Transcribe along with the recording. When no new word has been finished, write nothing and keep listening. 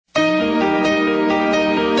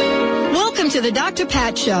to the Dr.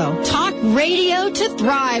 Pat Show. Talk radio to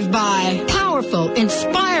thrive by. Powerful,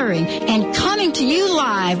 inspiring, and coming to you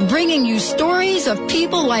live, bringing you stories of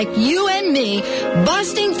people like you and me,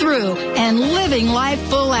 busting through and living life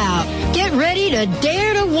full out. Get ready to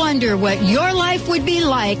dare to wonder what your life would be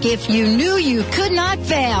like if you knew you could not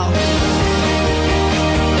fail.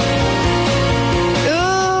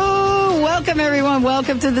 Welcome, everyone.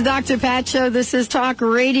 Welcome to the Dr. Pat Show. This is Talk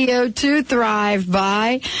Radio to Thrive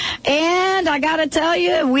By. And I got to tell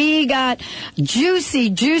you, we got juicy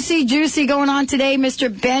going on today.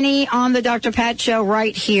 Mr. Benny on the Dr. Pat Show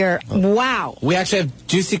right here. Wow. We actually have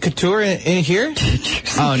Juicy Couture in here?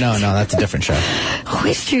 Oh, no, that's a different show. Who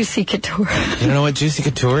is Juicy Couture? You don't know what Juicy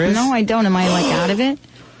Couture is? No, I don't. Am I, out of it?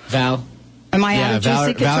 Val. Am I out of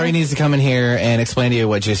Juicy Couture? Valerie needs to come in here and explain to you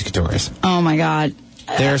what Juicy Couture is. Oh, my God.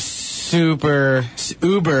 They're uber,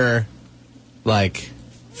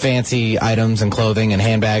 fancy items and clothing and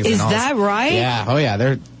handbags. Is that right? Yeah. Oh, yeah.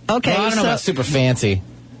 They're okay. Well, I don't know about super fancy.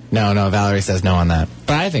 No. Valerie says no on that.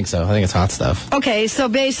 But I think so. I think it's hot stuff. Okay, so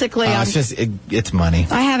basically, it's money.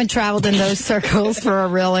 I haven't traveled in those circles for a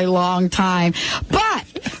really long time, but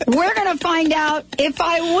we're going to find out if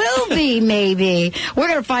I will be. Maybe we're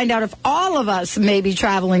going to find out if all of us may be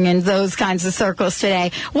traveling in those kinds of circles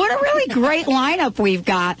today. What a really great lineup we've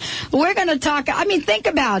got. We're going to talk. I mean, think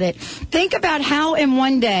about it. Think about how in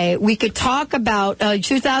one day we could talk about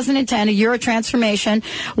 2010, a year of transformation,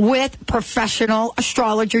 with professional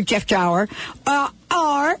astrologer Jeff Jower.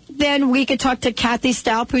 Or then we could talk to Kathy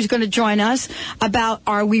Staup, who's going to join us, about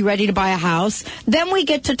are we ready to buy a house. Then we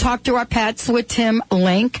get to talk to our pets with Tim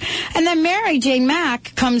Link. And then Mary Jane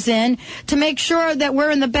Mack comes in to make sure that we're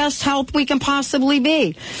in the best health we can possibly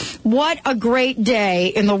be. What a great day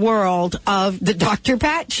in the world of the Dr.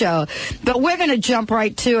 Pat Show. But we're going to jump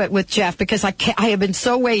right to it with Jeff because I have been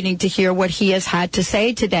so waiting to hear what he has had to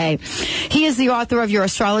say today. He is the author of Your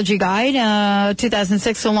Astrology Guide,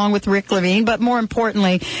 2006, along with Rick Levine. But more importantly,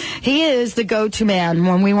 he is the go-to man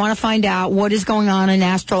when we want to find out what is going on in the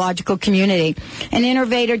astrological community. An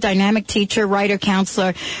innovator, dynamic teacher, writer,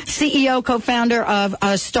 counselor, CEO, co-founder of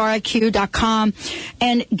StarIQ.com.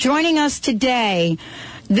 And joining us today,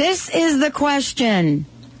 this is the question.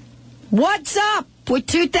 What's up with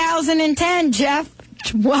 2010, Jeff?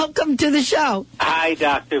 Welcome to the show. Hi,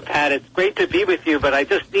 Dr. Pat. It's great to be with you, but I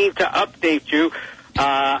just need to update you.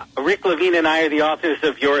 Rick Levine and I are the authors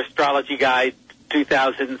of Your Astrology Guide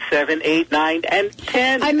 2007, 8, 9, and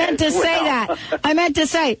 10. I meant to say that. I meant to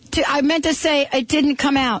say it didn't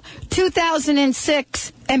come out.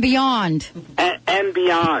 2006 and beyond. And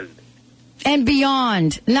beyond. And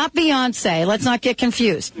beyond. Not Beyonce. Let's not get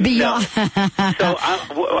confused. Beyond. No. So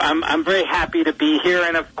I'm very happy to be here.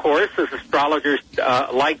 And, of course, as astrologers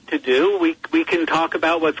like to do, we can talk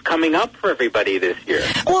about what's coming up for everybody this year.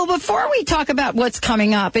 Well, before we talk about what's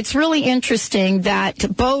coming up, it's really interesting that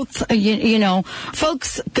both,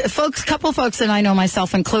 couple folks, and I know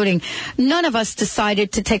myself including, none of us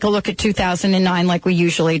decided to take a look at 2009 like we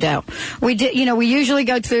usually do. We usually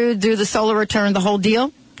go through the solar return, the whole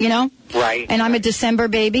deal. Right. And I'm a December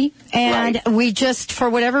baby, and we just, for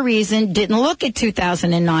whatever reason, didn't look at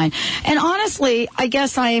 2009. And honestly, I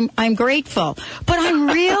guess I'm grateful, but I'm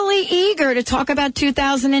really eager to talk about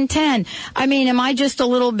 2010. I mean,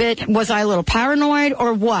 was I a little paranoid,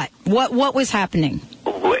 or what? What was happening?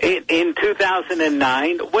 In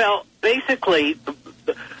 2009, well, basically,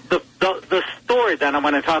 the story that I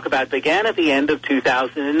want to talk about began at the end of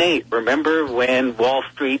 2008. Remember when Wall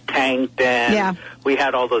Street tanked and we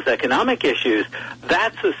had all those economic issues?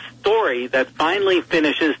 That's a story that finally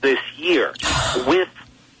finishes this year with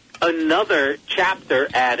another chapter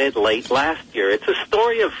added late last year. It's a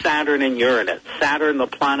story of Saturn and Uranus. Saturn, the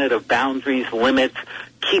planet of boundaries, limits,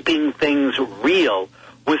 keeping things real,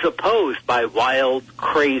 was opposed by wild,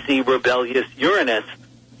 crazy, rebellious Uranus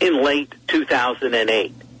in late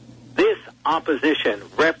 2008. This opposition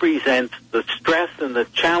represents the stress and the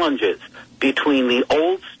challenges between the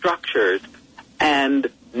old structures and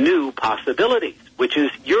new possibilities, which is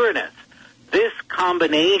Uranus. This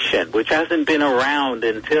combination, which hasn't been around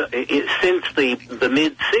since the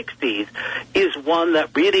mid-'60s, is one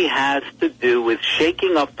that really has to do with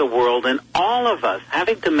shaking up the world and all of us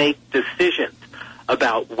having to make decisions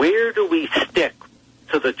about where do we stick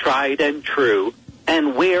to the tried and true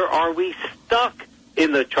and where are we stuck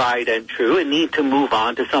in the tried and true and need to move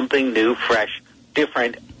on to something new, fresh,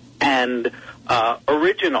 different, and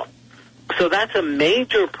original. So that's a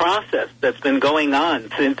major process that's been going on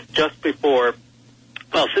since the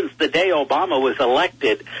day Obama was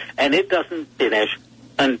elected, and it doesn't finish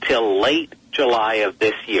until late July of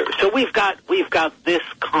this year. So we've got this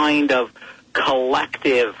kind of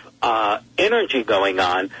collective energy going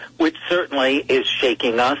on, which certainly is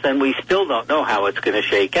shaking us, and we still don't know how it's going to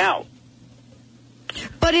shake out.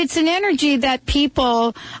 But it's an energy that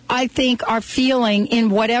people, I think, are feeling in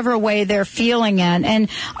whatever way they're feeling it. And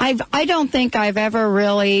I don't think I've ever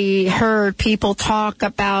really heard people talk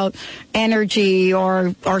about energy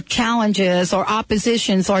or challenges or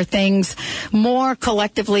oppositions or things more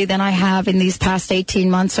collectively than I have in these past 18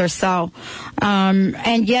 months or so.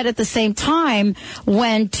 And yet at the same time,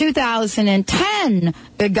 when 2010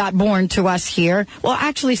 got born to us here, well,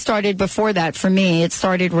 actually started before that for me. It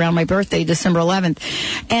started around my birthday, December 11th.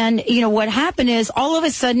 And, you know, what happened is all of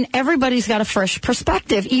a sudden everybody's got a fresh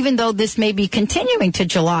perspective, even though this may be continuing to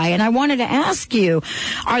July. And I wanted to ask you,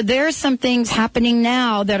 are there some things happening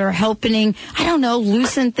now that are helping, I don't know,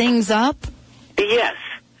 loosen things up? Yes.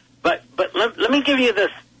 But let me give you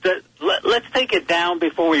this. Let's take it down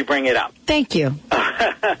before we bring it up. Thank you.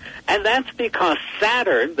 And that's because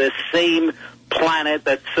Saturn, this same planet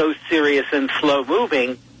that's so serious and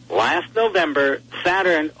slow-moving, last November,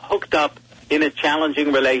 Saturn hooked up in a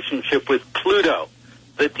challenging relationship with Pluto,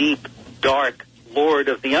 the deep, dark lord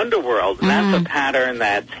of the underworld. And that's a pattern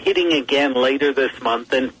that's hitting again later this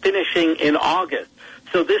month and finishing in August.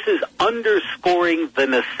 So this is underscoring the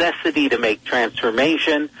necessity to make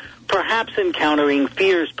transformation, perhaps encountering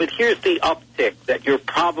fears, but here's the uptick that you're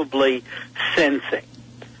probably sensing.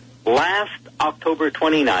 Last October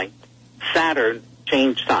 29th, Saturn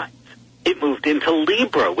changed signs. It moved into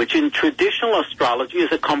Libra, which in traditional astrology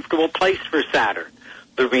is a comfortable place for Saturn.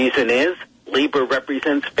 The reason is Libra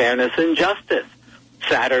represents fairness and justice.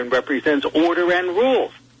 Saturn represents order and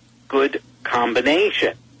rules. Good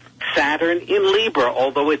combination. Saturn in Libra,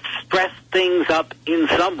 although it stressed things up in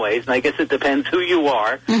some ways, and I guess it depends who you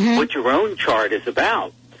are, what your own chart is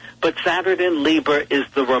about, but Saturn in Libra is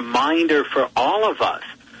the reminder for all of us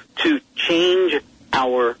to change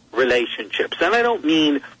our relationships. And I don't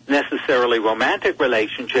mean necessarily romantic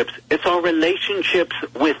relationships. It's our relationships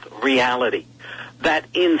with reality. That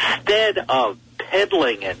instead of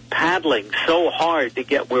peddling and paddling so hard to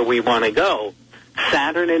get where we want to go,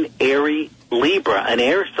 Saturn in Libra, an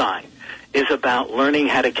air sign, is about learning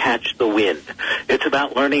how to catch the wind. It's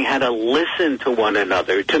about learning how to listen to one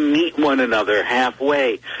another, to meet one another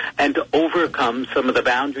halfway, and to overcome some of the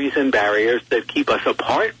boundaries and barriers that keep us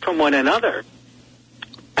apart from one another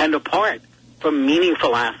and apart from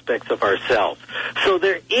meaningful aspects of ourselves. So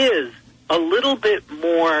there is a little bit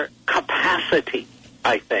more capacity,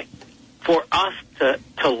 I think, for us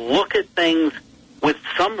to look at things with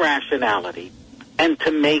some rationality and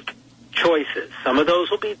to make choices. Some of those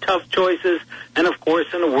will be tough choices, and of course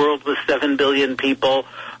in a world with 7 billion people,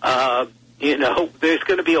 there's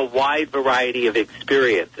going to be a wide variety of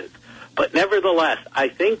experiences. But nevertheless, I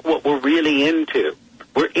think what we're really into,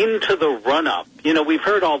 we're into the run-up. You know, we've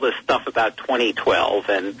heard all this stuff about 2012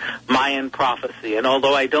 and Mayan prophecy, and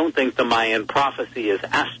although I don't think the Mayan prophecy is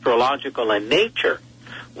astrological in nature,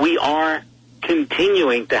 we are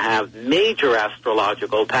continuing to have major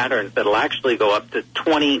astrological patterns that will actually go up to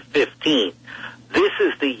 2015. This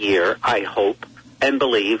is the year, I hope and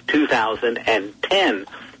believe, 2010,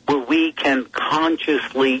 where we can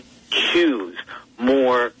consciously choose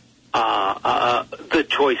more the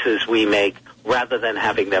choices we make rather than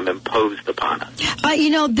having them imposed upon us.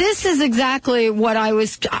 This is exactly what I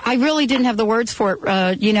really didn't have the words for it,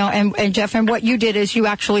 and Jeff, and what you did is you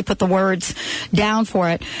actually put the words down for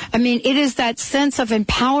it. I mean, it is that sense of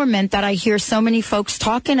empowerment that I hear so many folks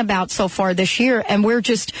talking about so far this year, and we're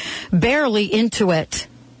just barely into it.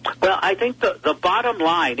 Well, I think the bottom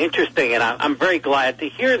line, interesting, and I'm very glad to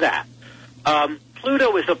hear that.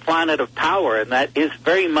 Pluto is a planet of power, and that is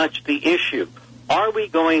very much the issue. Are we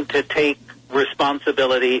going to take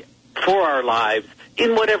responsibility for our lives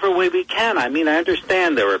in whatever way we can? I mean, I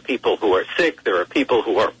understand there are people who are sick, there are people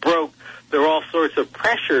who are broke, there are all sorts of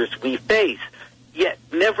pressures we face. Yet,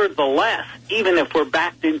 nevertheless, even if we're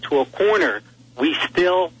backed into a corner, we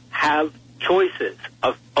still have choices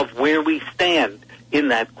of where we stand in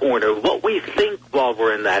that corner, what we think while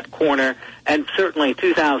we're in that corner. And certainly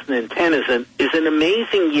 2010 is an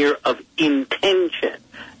amazing year of intention,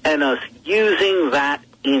 and us using that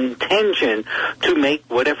intention to make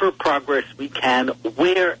whatever progress we can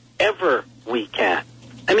wherever we can.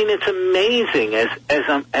 I mean, it's amazing,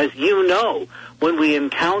 as you know, when we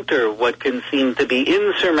encounter what can seem to be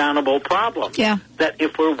insurmountable problems, that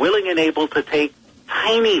if we're willing and able to take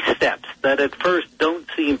tiny steps that at first don't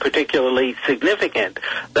seem particularly significant,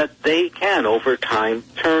 that they can, over time,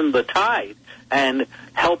 turn the tide and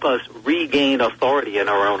help us regain authority in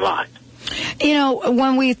our own lives. You know,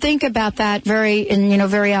 when we think about that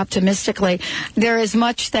very optimistically, there is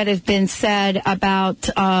much that has been said about,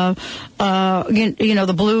 the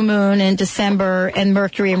blue moon in December and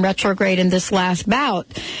Mercury in retrograde in this last bout.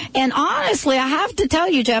 And honestly, I have to tell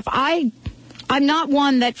you, Jeff, I'm not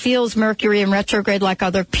one that feels Mercury in retrograde like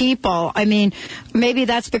other people. I mean, maybe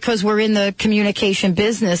that's because we're in the communication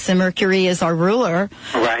business and Mercury is our ruler.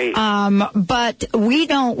 Right. But we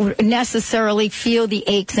don't necessarily feel the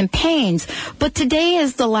aches and pains. But today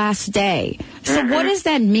is the last day. So what does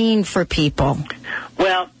that mean for people?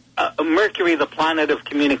 Well, Mercury, the planet of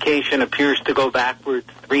communication, appears to go backwards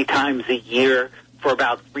 3 times a year for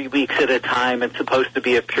about 3 weeks at a time. It's supposed to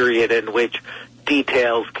be a period in which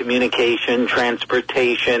details, communication,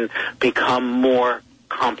 transportation become more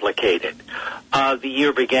complicated. The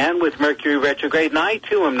year began with Mercury retrograde, and I,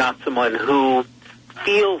 too, am not someone who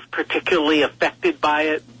feels particularly affected by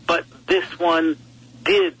it, but this one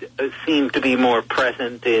did seem to be more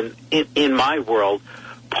present in my world.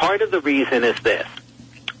 Part of the reason is this.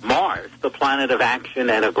 Mars, the planet of action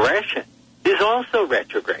and aggression, is also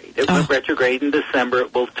retrograde. It went retrograde in December.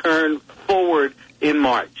 It will turn forward in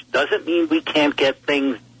March. Doesn't mean we can't get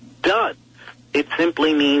things done. It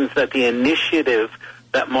simply means that the initiative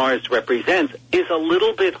that Mars represents is a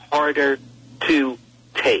little bit harder to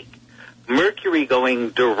take. Mercury going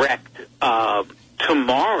direct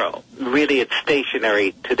tomorrow, really it's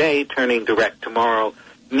stationary today, turning direct tomorrow,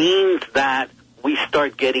 means that we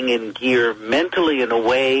start getting in gear mentally in a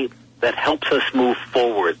way that helps us move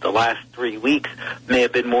forward. The last 3 weeks may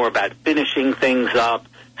have been more about finishing things up,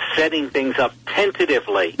 setting things up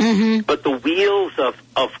tentatively, but the wheels of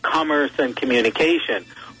commerce and communication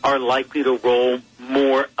are likely to roll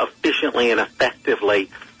more efficiently and effectively.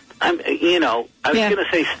 I was going to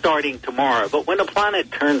say starting tomorrow, but when a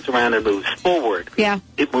planet turns around and moves forward,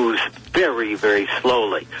 it moves very, very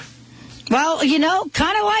slowly. Well,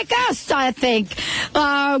 kind of like us, I think.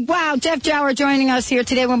 Wow, Jeff Jower joining us here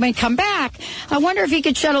today. When we come back, I wonder if he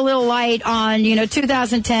could shed a little light on,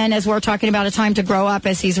 2010, as we're talking about a time to grow up,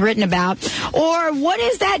 as he's written about. Or what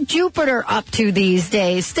is that Jupiter up to these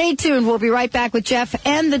days? Stay tuned. We'll be right back with Jeff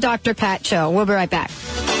and the Dr. Pat Show. We'll be right back.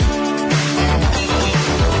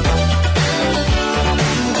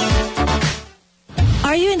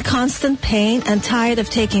 Are you in constant pain and tired of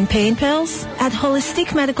taking pain pills? At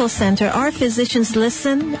Holistic Medical Center, our physicians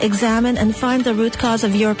listen, examine, and find the root cause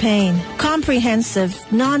of your pain. Comprehensive,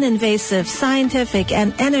 non-invasive, scientific,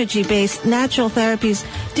 and energy-based natural therapies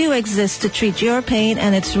do exist to treat your pain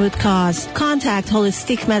and its root cause. Contact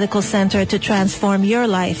Holistic Medical Center to transform your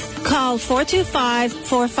life. Call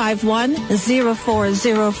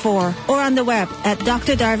 425-451-0404 or on the web at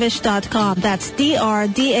drdarvish.com. That's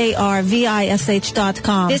drdarvish.com.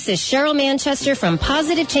 This is Cheryl Manchester from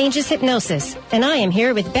Positive Changes Hypnosis, and I am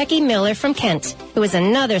here with Becky Miller from Kent, who is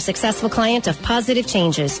another successful client of Positive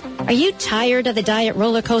Changes. Are you tired of the diet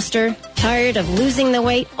roller coaster? Tired of losing the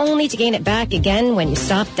weight only to gain it back again when you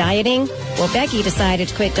stop dieting? Well, Becky decided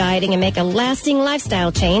to quit dieting and make a lasting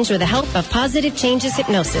lifestyle change with the help of Positive Changes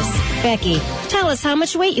Hypnosis. Becky, tell us how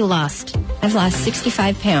much weight you lost. I've lost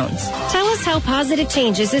 65 pounds. Tell us how Positive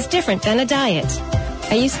Changes is different than a diet.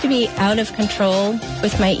 I used to be out of control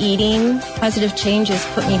with my eating. Positive Changes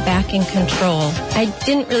put me back in control. I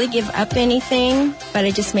didn't really give up anything, but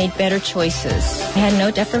I just made better choices. I had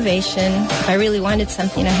no deprivation. If I really wanted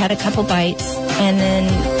something, I had a couple bites and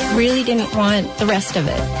then really didn't want the rest of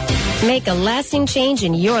it. Make a lasting change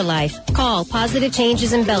in your life. Call Positive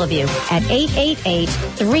Changes in Bellevue at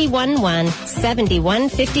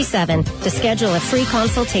 888-311-7157 to schedule a free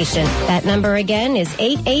consultation. That number again is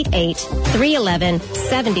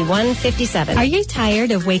 888-311-7157. Are you tired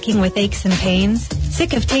of waking with aches and pains?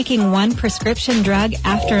 Sick of taking one prescription drug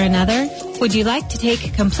after another? Would you like to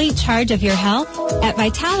take complete charge of your health? At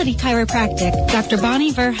Vitality Chiropractic, Dr.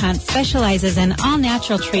 Bonnie Verhunt specializes in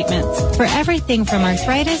all-natural treatments for everything from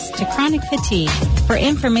arthritis to chronic fatigue. For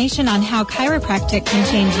information on how chiropractic can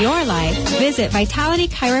change your life, visit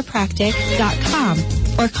vitalitychiropractic.com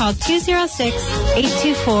or call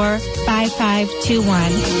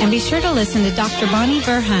 206-824-5521. And be sure to listen to Dr. Bonnie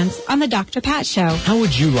Verhunt on The Dr. Pat Show. How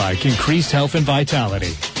would you like increased health and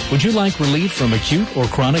vitality? Would you like relief from acute or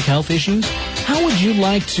chronic health issues? How would you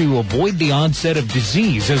like to avoid the onset of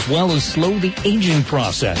disease as well as slow the aging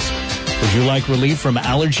process? Would you like relief from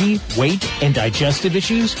allergy, weight, and digestive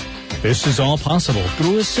issues? This is all possible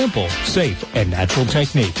through a simple, safe, and natural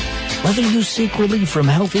technique. Whether you seek relief from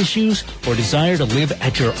health issues or desire to live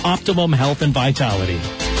at your optimum health and vitality,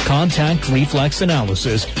 contact reflex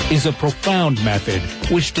analysis is a profound method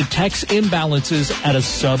which detects imbalances at a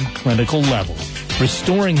subclinical level.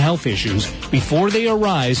 restoring health issues before they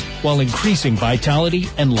arise while increasing vitality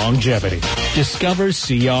and longevity. Discover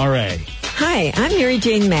CRA. Hi, I'm Mary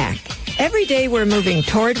Jane Mack. Every day we're moving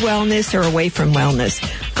toward wellness or away from wellness.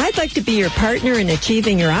 I'd like to be your partner in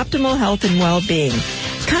achieving your optimal health and well-being.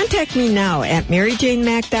 Contact me now at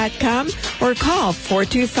maryjanemack.com or call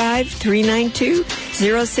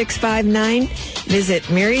 425-392-0659. Visit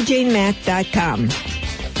maryjanemack.com.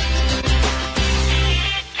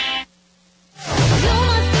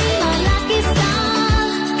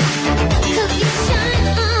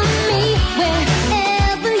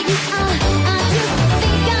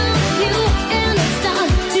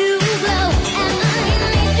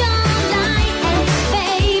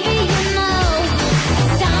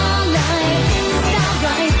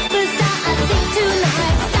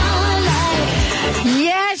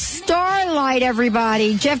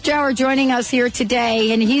 Everybody, Jeff Jower joining us here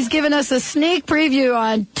today, and he's given us a sneak preview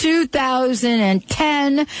on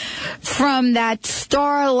 2010 from that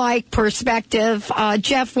star-like perspective.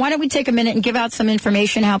 Jeff, why don't we take a minute and give out some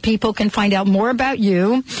information how people can find out more about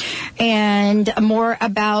you and more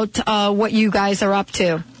about what you guys are up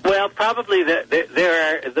to. Well, probably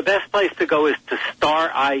the best place to go is to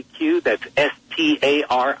StarIQ. That's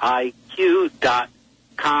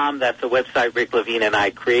STARIQ.com. That's a website Rick Levine and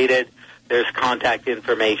I created. There's contact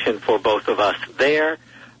information for both of us there.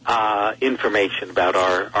 Information about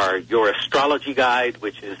our Your Astrology Guide,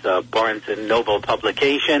 which is a Barnes & Noble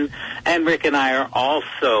publication. And Rick and I are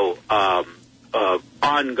also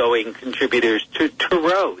ongoing contributors to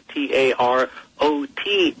Tarot, TAROT.com.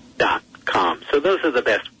 So those are the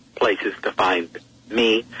best places to find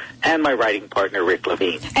me and my writing partner, Rick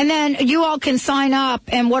Levine. And then you all can sign up,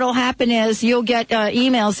 and what will happen is you'll get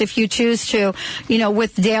emails if you choose to,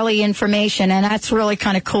 with daily information, and that's really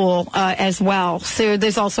kind of cool as well. So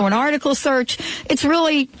there's also an article search. It's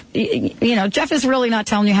really, Jeff is really not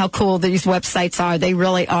telling you how cool these websites are. They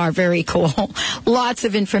really are very cool. Lots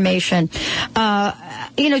of information.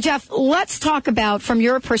 Jeff, let's talk about, from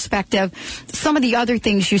your perspective, some of the other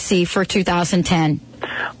things you see for 2010.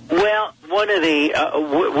 Well, one of the,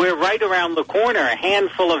 we're right around the corner, a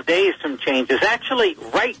handful of days from changes. Actually,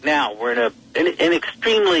 right now, we're in an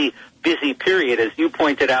extremely busy period. As you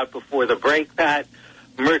pointed out before the break, Pat,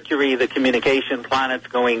 Mercury, the communication planet's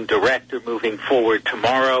going direct or moving forward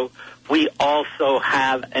tomorrow. We also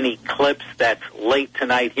have an eclipse that's late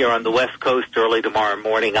tonight here on the West Coast, early tomorrow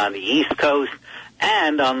morning on the East Coast.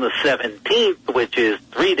 And on the 17th, which is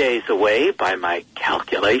 3 days away by my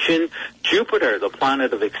calculation, Jupiter, the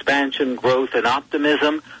planet of expansion, growth, and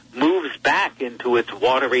optimism, moves back into its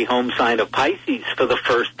watery home sign of Pisces for the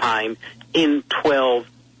first time in 12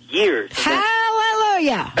 years.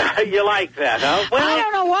 Hallelujah! You like that, huh? Well, I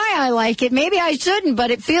don't know why I like it. Maybe I shouldn't,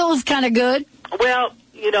 but it feels kind of good. Well,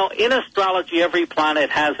 in astrology, every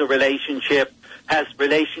planet has relationships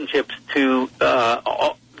to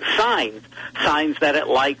signs that it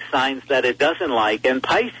likes, signs that it doesn't like, and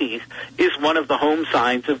Pisces is one of the home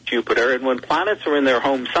signs of Jupiter, and when planets are in their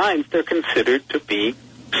home signs, they're considered to be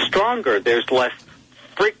stronger. There's less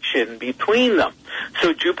friction between them.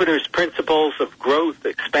 So Jupiter's principles of growth,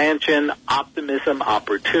 expansion, optimism,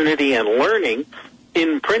 opportunity, and learning,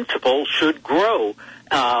 in principle, should grow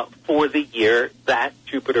for the year that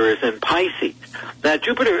Jupiter is in Pisces. Now,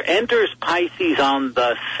 Jupiter enters Pisces on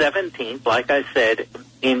the 17th, like I said,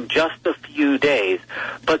 in just a few days,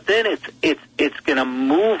 but then it's going to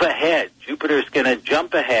move ahead. Jupiter's going to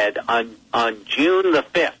jump ahead on June the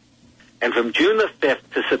 5th, and from June the 5th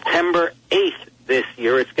to September 8th this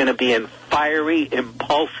year, it's going to be in fiery,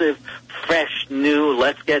 impulsive, fresh, new,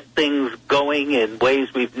 let's get things going in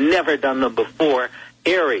ways we've never done them before,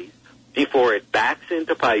 Aries, before it backs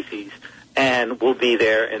into Pisces, and will be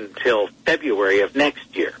there until February of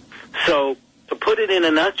next year. So, to put it in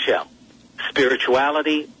a nutshell,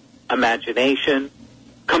 spirituality, imagination,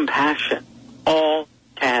 compassion, all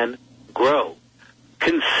can grow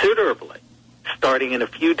considerably, starting in a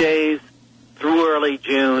few days through early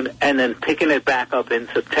June, and then picking it back up in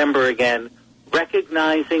September again,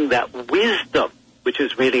 recognizing that wisdom, which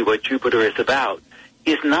is really what Jupiter is about,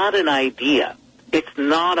 is not an idea. It's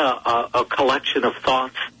not a collection of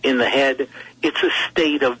thoughts in the head. It's a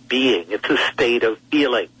state of being. It's a state of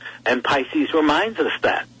feeling. And Pisces reminds us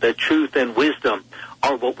that truth and wisdom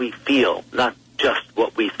are what we feel, not just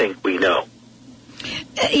what we think we know.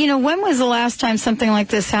 When was the last time something like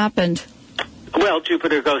this happened? Well,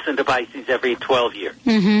 Jupiter goes into Pisces every 12 years.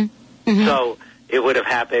 Mm-hmm. Mm-hmm. So it would have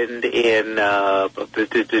happened in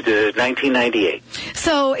 1998.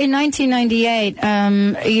 So in 1998,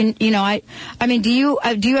 I mean, do you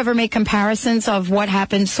ever make comparisons of what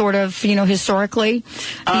happened, sort of, historically?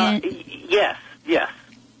 Yes. Yes.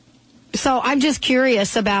 So I'm just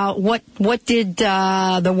curious about what did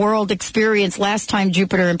the world experience last time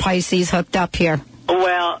Jupiter and Pisces hooked up here?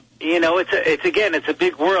 Well, it's a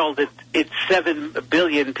big world. It's 7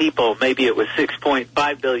 billion people. Maybe it was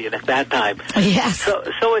 6.5 billion at that time. Yes.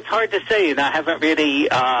 So it's hard to say, and I haven't really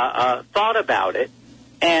thought about it.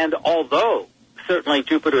 And although certainly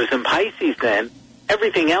Jupiter was in Pisces then,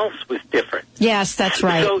 everything else was different. Yes, that's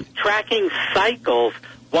right. So tracking cycles,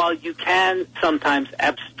 while you can sometimes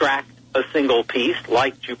abstract a single piece,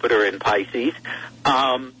 like Jupiter in Pisces,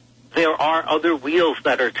 there are other wheels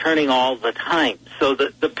that are turning all the time. So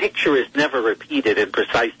the picture is never repeated in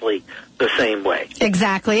precisely the same way.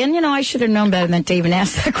 Exactly. And, I should have known better than to even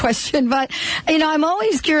ask that question. But, I'm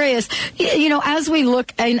always curious, as we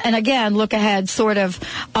look, and again, look ahead sort of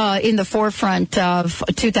in the forefront of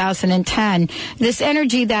 2010, this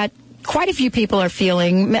energy that quite a few people are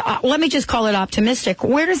feeling, let me just call it optimistic.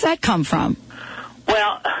 Where does that come from?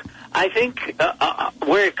 Well, I think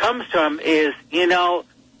where it comes from is,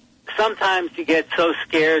 sometimes you get so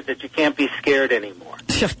scared that you can't be scared anymore.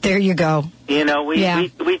 There you go. We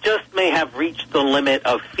just may have reached the limit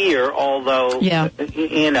of fear, although,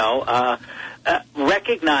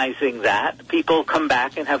 recognizing that, people come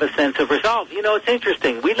back and have a sense of resolve. It's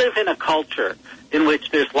interesting. We live in a culture in which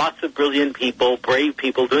there's lots of brilliant people, brave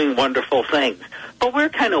people doing wonderful things. But we're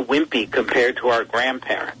kind of wimpy compared to our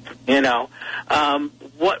grandparents,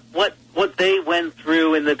 What they went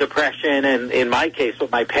through in the Depression, and in my case,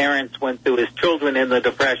 what my parents went through as children in the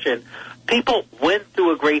Depression, people went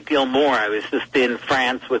through a great deal more. I was just in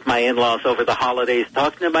France with my in-laws over the holidays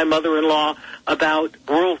talking to my mother-in-law about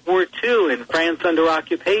World War II and France under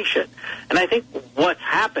occupation. And I think what's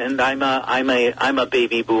happened, I'm a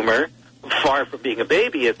baby boomer, far from being a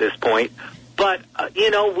baby at this point, but,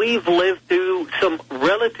 we've lived through some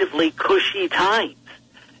relatively cushy times.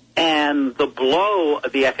 And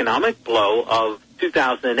the economic blow of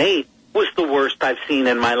 2008 was the worst I've seen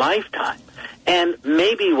in my lifetime. And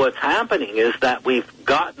maybe what's happening is that we've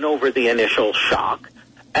gotten over the initial shock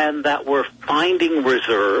and that we're finding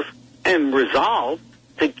reserve and resolve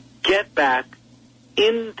to get back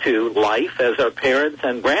into life as our parents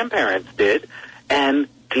and grandparents did and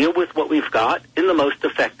deal with what we've got in the most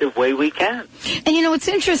effective way we can. And, what's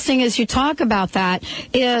interesting as you talk about that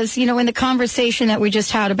is, in the conversation that we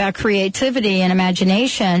just had about creativity and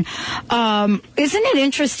imagination, isn't it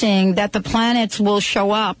interesting that the planets will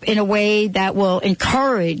show up in a way that will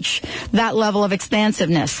encourage that level of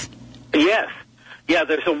expansiveness? Yes. Yeah,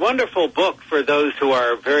 there's a wonderful book for those who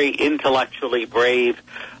are very intellectually brave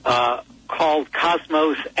called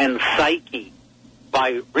Cosmos and Psyche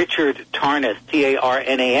by Richard Tarnas,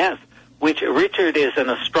 Tarnas, which Richard is an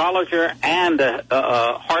astrologer and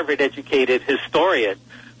a Harvard-educated historian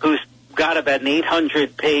who's got about an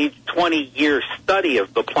 800-page, 20-year study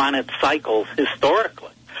of the planet's cycles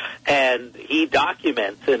historically. And he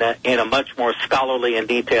documents in a much more scholarly and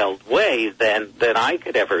detailed way than I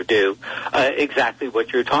could ever do exactly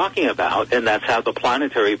what you're talking about, and that's how the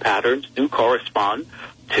planetary patterns do correspond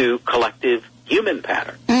to collective human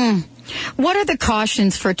patterns. What are the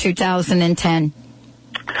cautions for 2010?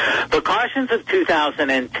 The cautions of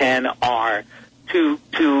 2010 are to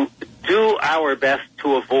do our best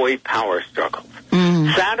to avoid power struggles.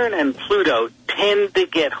 Saturn and Pluto tend to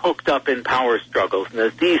get hooked up in power struggles, and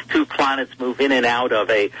as these two planets move in and out of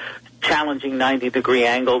a challenging 90-degree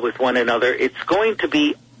angle with one another, it's going to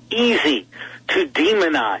be easy to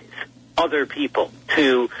demonize other people,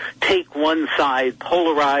 to take one side,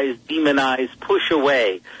 polarize, demonize, push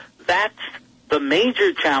away. That's the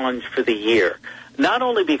major challenge for the year, not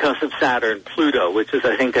only because of Saturn, Pluto, which is,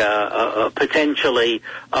 I think, potentially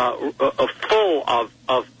full of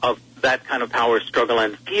that kind of power struggle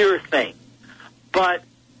and fear thing, but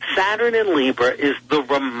Saturn in Libra is the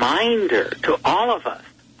reminder to all of us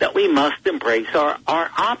that we must embrace our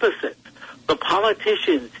opposites. The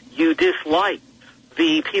politicians you dislike,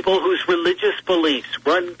 the people whose religious beliefs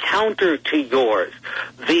run counter to yours,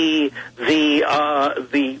 the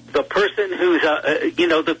person who's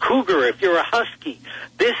the cougar if you're a husky.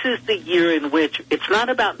 This is the year in which it's not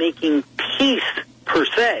about making peace per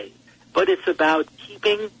se, but it's about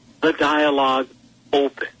keeping the dialogue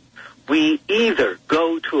open. We either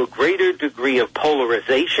go to a greater degree of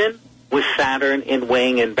polarization with Saturn in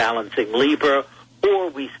weighing and balancing Libra, or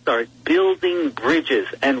we start building bridges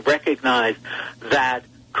and recognize that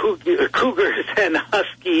cougars and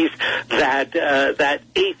huskies, that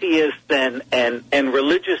atheists and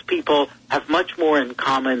religious people have much more in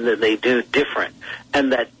common than they do different.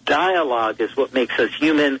 And that dialogue is what makes us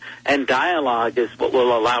human, and dialogue is what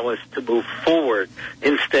will allow us to move forward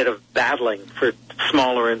instead of battling for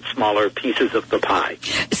smaller and smaller pieces of the pie.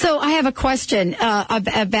 So I have a question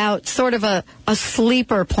about sort of a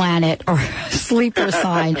sleeper planet or sleeper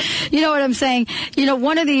sign. You know what I'm saying? You know,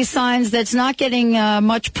 one of these signs that's not getting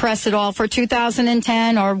much press at all for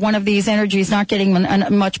 2010, or one of these energies not getting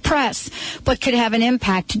much press, but could have an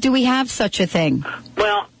impact. Do we have such a thing?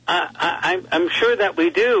 Well, I'm sure that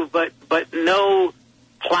we do, but no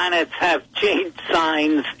planets have changed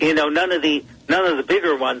signs. You know, none of the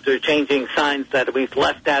bigger ones are changing signs that we've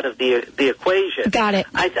left out of the equation. Got it.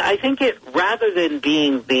 I think it, rather than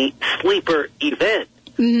being the sleeper event,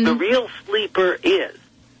 the real sleeper is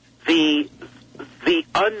the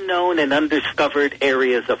unknown and undiscovered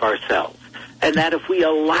areas of ourselves. And that if we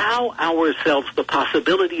allow ourselves the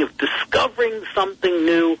possibility of discovering something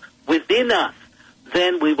new within us,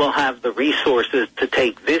 then we will have the resources to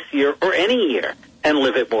take this year or any year and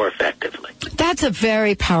live it more effectively. That's a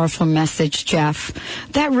very powerful message, Jeff.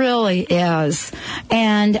 That really is.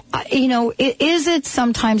 And, you know, is it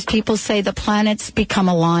sometimes people say the planets become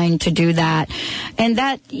aligned to do that? And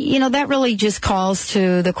that, you know, that really just calls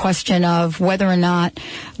to the question of whether or not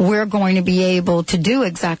we're going to be able to do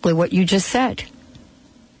exactly what you just said.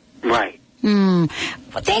 Right. Well,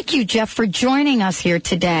 thank you, Jeff, for joining us here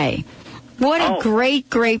today. What a great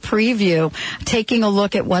preview, taking a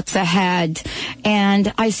look at what's ahead.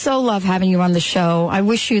 And I so love having you on the show. I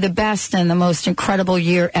wish you the best and the most incredible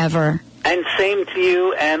year ever. And same to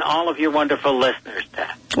you and all of your wonderful listeners,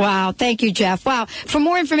 Pat. Wow. Thank you, Jeff. Wow. For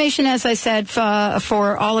more information, as I said,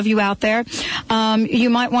 for all of you out there,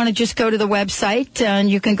 you might want to just go to the website, and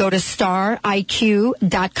you can go to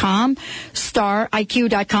stariq.com,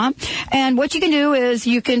 stariq.com. And what you can do is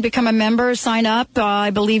you can become a member, sign up.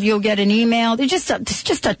 I believe you'll get an email. It's just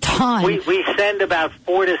a ton. We send about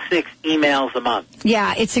 4 to 6 emails a month.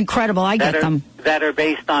 Yeah, it's incredible. I get them. That are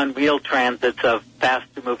based on real transits of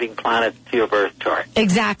faster-moving planets to your birth chart.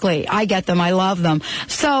 Exactly. I get them. I love them.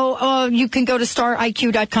 So you can go to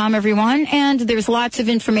stariq.com, everyone, and there's lots of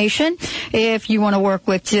information if you want to work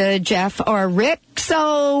with Jeff or Rick.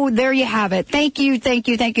 So there you have it. Thank you,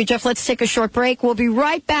 Jeff. Let's take a short break. We'll be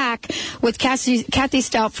right back with Kathy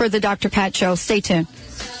Stout for the Dr. Pat Show. Stay tuned.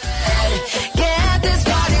 Get this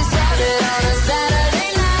party started on a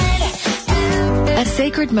Saturday night. A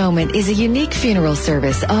Sacred Moment is a unique funeral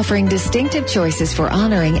service offering distinctive choices for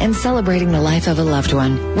honoring and celebrating the life of a loved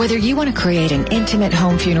one. Whether you want to create an intimate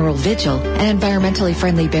home funeral vigil, an environmentally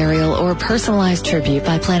friendly burial, or a personalized tribute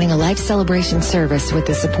by planning a life celebration service with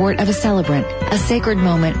the support of a celebrant, A Sacred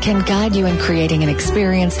Moment can guide you in creating an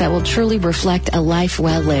experience that will truly reflect a life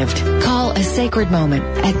well lived. Call A Sacred Moment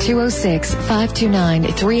at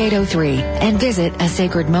 206-529-3803 and visit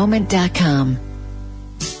asacredmoment.com.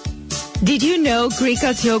 Did you know Greek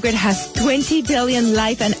God's yogurt has 20 billion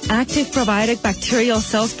live and active probiotic bacterial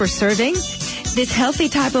cells per serving? This healthy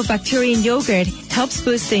type of bacteria in yogurt helps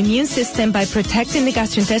boost the immune system by protecting the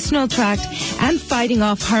gastrointestinal tract and fighting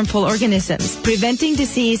off harmful organisms, preventing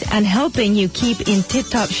disease and helping you keep in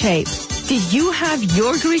tip-top shape. Did you have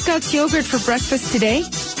your Greek God's yogurt for breakfast today?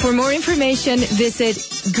 For more information, visit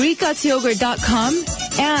GreekGodsYogurt.com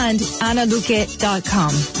and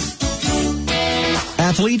AnnaLuque.com.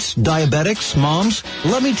 Athletes, diabetics, moms,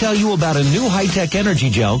 let me tell you about a new high-tech energy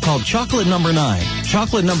gel called Chocolate No. 9.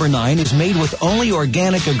 Chocolate No. 9 is made with only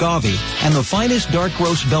organic agave and the finest dark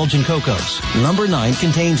roast Belgian cocos. No. 9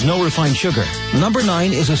 contains no refined sugar. No.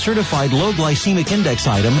 9 is a certified low glycemic index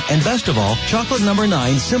item, and best of all, Chocolate No.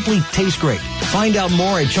 9 simply tastes great. Find out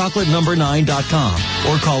more at chocolatenumber9.com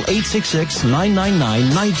or call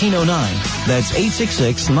 866-999-1909. That's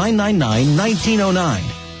 866-999-1909.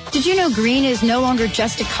 Did you know green is no longer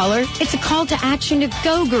just a color? It's a call to action to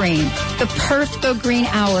go green. The Perth Go Green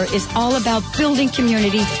Hour is all about building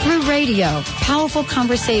community through radio. Powerful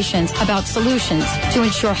conversations about solutions to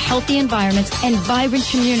ensure healthy environments and vibrant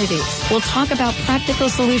communities. We'll talk about practical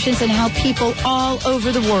solutions and how people all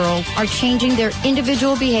over the world are changing their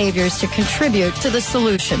individual behaviors to contribute to the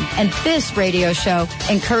solution. And this radio show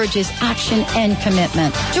encourages action and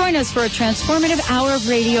commitment. Join us for a transformative hour of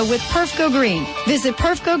radio with Perth Go Green. Visit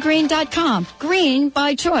perfgo GoGreen.com. Green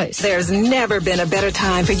by choice. There's never been a better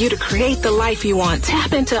time for you to create the life you want.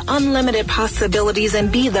 Tap into unlimited possibilities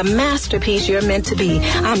and be the masterpiece you're meant to be.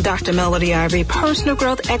 I'm Dr. Melody Ivory, personal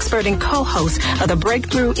growth expert and co-host of the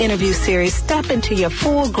Breakthrough Interview Series, Step Into Your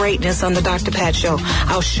Full Greatness on the Dr. Pat Show.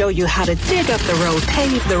 I'll show you how to dig up the road,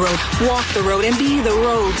 pave the road, walk the road, and be the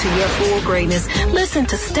road to your full greatness. Listen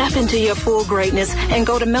to Step Into Your Full Greatness and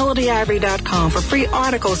go to melodyivory.com for free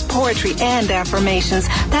articles, poetry, and affirmations.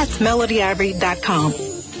 That's melodyivory.com.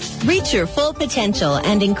 Reach your full potential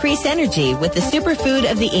and increase energy with the superfood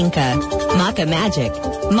of the Inca, Maca Magic.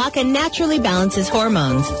 Maca naturally balances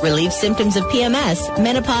hormones, relieves symptoms of PMS,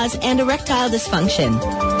 menopause, and erectile dysfunction.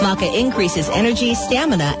 Maca increases energy,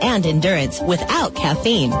 stamina, and endurance without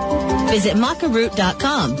caffeine. Visit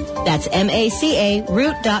macaroot.com. That's MACA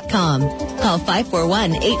root.com. Call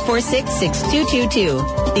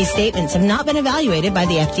 541-846-6222. These statements have not been evaluated by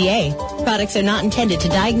the FDA. Products are not intended to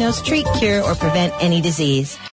diagnose, treat, cure, or prevent any disease.